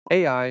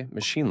AI,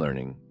 machine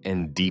learning,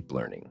 and deep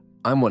learning.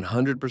 I'm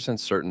 100%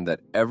 certain that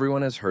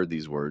everyone has heard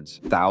these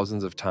words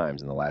thousands of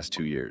times in the last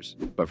 2 years.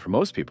 But for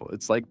most people,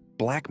 it's like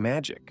black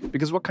magic.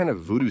 Because what kind of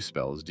voodoo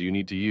spells do you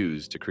need to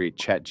use to create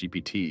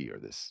ChatGPT or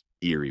this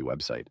eerie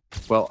website?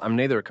 Well, I'm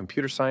neither a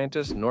computer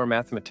scientist nor a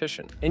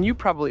mathematician, and you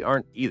probably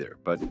aren't either,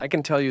 but I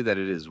can tell you that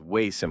it is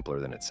way simpler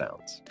than it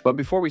sounds. But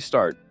before we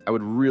start, I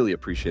would really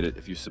appreciate it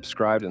if you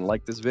subscribed and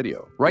liked this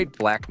video. Write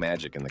black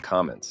magic in the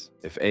comments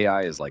if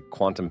AI is like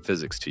quantum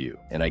physics to you,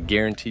 and I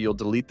guarantee you'll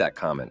delete that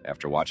comment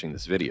after watching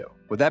this video.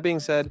 With that being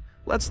said,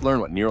 let's learn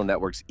what neural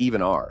networks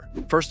even are.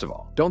 First of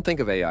all, don't think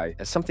of AI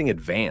as something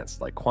advanced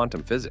like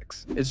quantum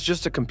physics. It's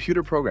just a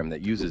computer program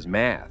that uses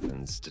math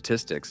and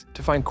statistics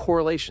to find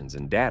correlations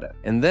in data,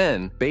 and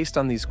then, based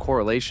on these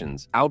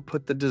correlations,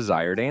 output the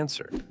desired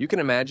answer. You can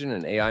imagine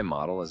an AI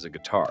model as a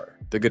guitar.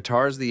 The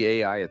guitar is the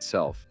AI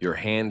itself, your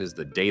hand is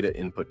the data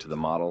input to the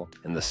model,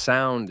 and the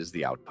sound is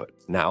the output.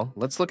 Now,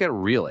 let's look at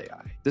real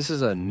AI. This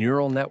is a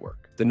neural network.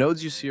 The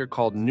nodes you see are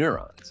called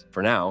neurons.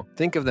 For now,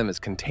 think of them as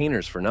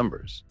containers for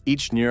numbers.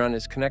 Each neuron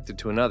is connected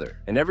to another,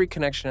 and every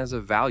connection has a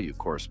value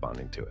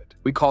corresponding to it.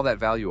 We call that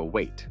value a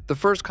weight. The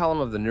first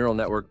column of the neural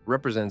network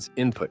represents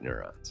input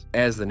neurons.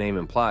 As the name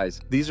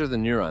implies, these are the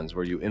neurons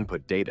where you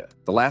input data.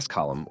 The last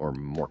column, or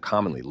more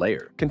commonly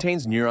layer,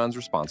 contains neurons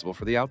responsible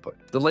for the output.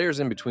 The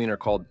layers in between are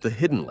called the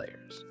hidden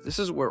layers. This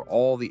is where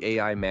all the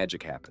AI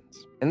magic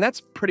happens. And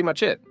that's pretty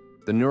much it.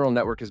 The neural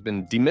network has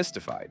been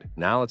demystified.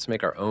 Now let's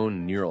make our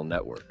own neural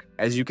network.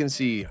 As you can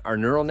see, our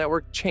neural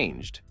network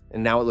changed,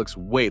 and now it looks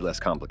way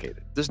less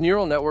complicated. This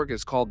neural network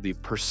is called the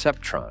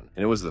Perceptron,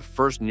 and it was the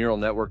first neural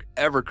network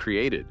ever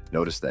created.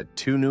 Notice that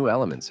 2 new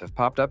elements have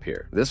popped up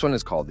here. This one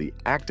is called the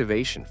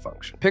activation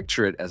function.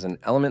 Picture it as an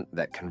element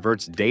that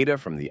converts data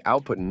from the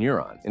output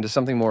neuron into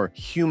something more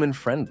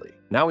human-friendly.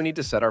 Now we need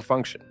to set our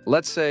function.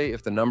 Let's say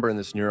if the number in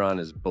this neuron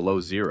is below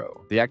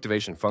 0, the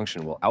activation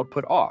function will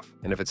output off,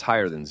 and if it's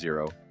higher than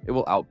 0, it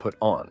will output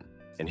on.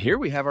 And here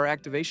we have our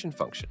activation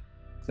function.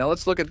 Now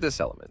let's look at this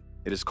element.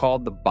 It is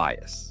called the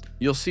bias.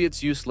 You'll see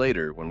its use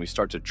later when we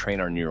start to train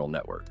our neural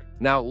network.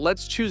 Now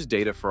let's choose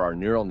data for our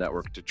neural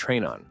network to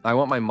train on. I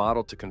want my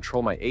model to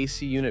control my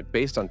AC unit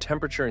based on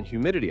temperature and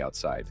humidity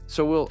outside,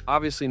 so we'll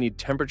obviously need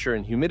temperature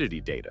and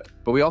humidity data.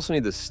 But we also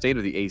need the state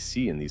of the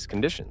AC in these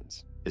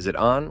conditions. Is it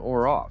on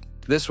or off?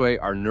 This way,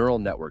 our neural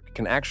network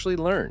can actually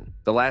learn.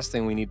 The last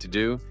thing we need to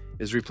do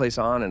is replace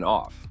on and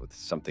off with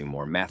something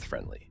more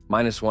math-friendly.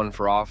 -1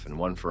 for off and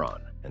 1 for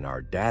on. And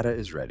our data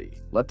is ready.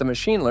 Let the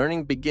machine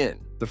learning begin.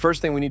 The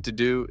first thing we need to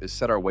do is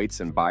set our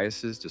weights and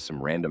biases to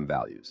some random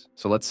values.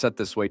 So let's set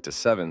this weight to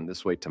 7,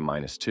 this weight to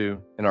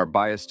 -2, and our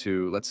bias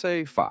to, let's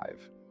say,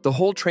 5. The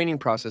whole training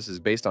process is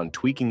based on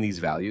tweaking these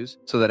values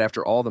so that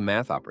after all the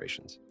math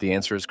operations, the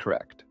answer is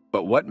correct.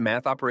 But what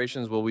math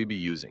operations will we be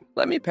using?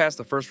 Let me pass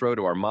the first row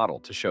to our model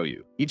to show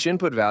you. Each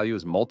input value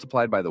is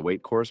multiplied by the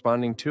weight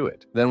corresponding to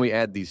it. Then we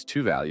add these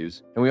 2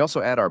 values, and we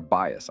also add our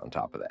bias on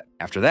top of that.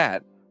 After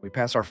that, we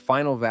pass our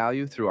final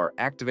value through our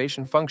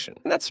activation function,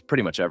 and that's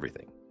pretty much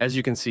everything. As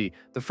you can see,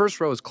 the first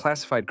row is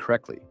classified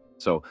correctly.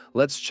 So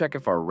let's check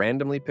if our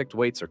randomly picked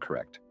weights are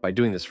correct by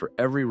doing this for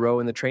every row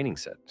in the training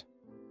set.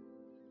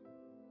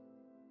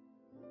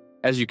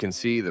 As you can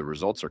see, the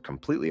results are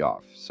completely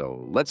off,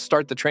 so let's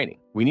start the training.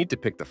 We need to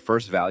pick the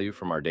first value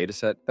from our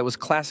dataset that was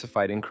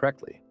classified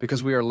incorrectly,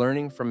 because we are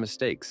learning from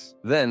mistakes.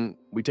 Then,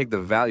 we take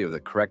the value of the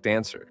correct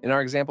answer, in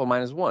our example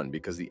 -1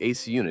 because the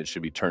AC unit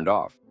should be turned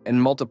off,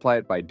 and multiply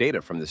it by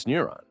data from this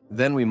neuron.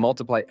 Then we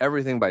multiply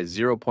everything by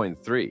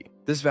 0.3.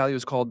 This value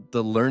is called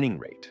the learning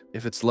rate.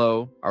 If it's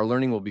low, our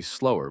learning will be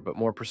slower but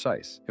more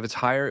precise. If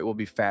it's higher, it will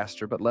be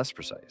faster but less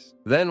precise.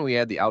 Then we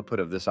add the output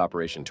of this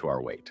operation to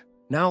our weight.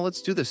 Now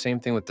let's do the same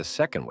thing with the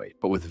second weight,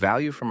 but with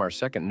value from our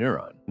second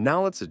neuron.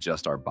 Now let's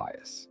adjust our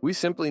bias. We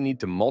simply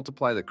need to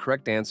multiply the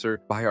correct answer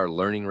by our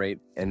learning rate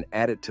and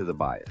add it to the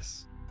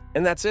bias.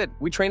 And that's it.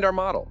 We trained our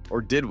model.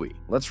 Or did we?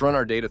 Let's run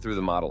our data through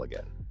the model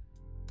again.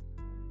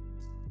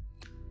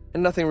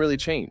 And nothing really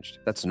changed.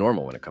 That's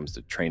normal when it comes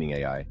to training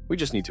AI. We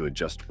just need to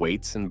adjust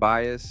weights and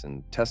bias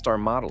and test our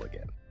model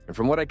again. And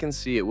from what I can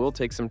see, it will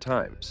take some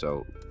time.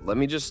 So let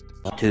me just...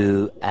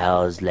 2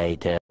 hours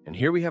later. And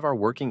here we have our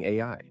working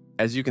AI.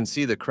 As you can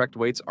see, the correct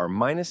weights are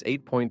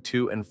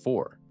 -8.2 and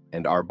 4,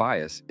 and our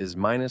bias is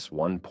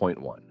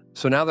 -1.1.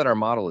 So now that our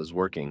model is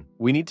working,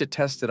 we need to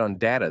test it on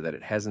data that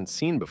it hasn't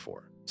seen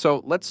before.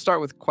 So let's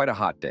start with quite a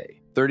hot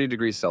day, 30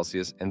 degrees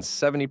Celsius and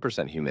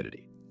 70%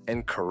 humidity.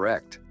 And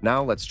correct.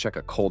 Now let's check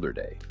a colder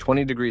day,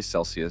 20 degrees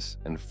Celsius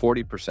and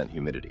 40%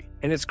 humidity.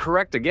 And it's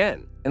correct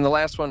again. And the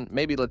last one,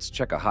 maybe let's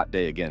check a hot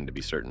day again to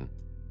be certain,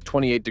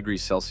 28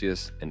 degrees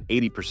Celsius and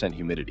 80%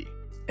 humidity.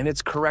 And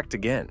it's correct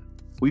again.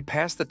 We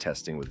passed the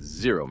testing with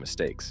 0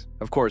 mistakes.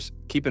 Of course,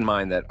 keep in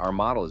mind that our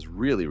model is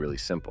really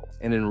simple,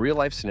 and in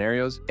real-life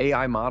scenarios,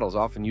 AI models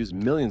often use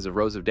millions of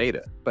rows of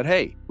data. But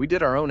hey, we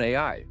did our own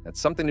AI.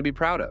 That's something to be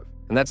proud of.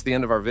 And that's the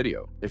end of our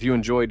video. If you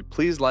enjoyed,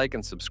 please like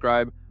and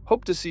subscribe.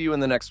 Hope to see you in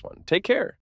the next one. Take care.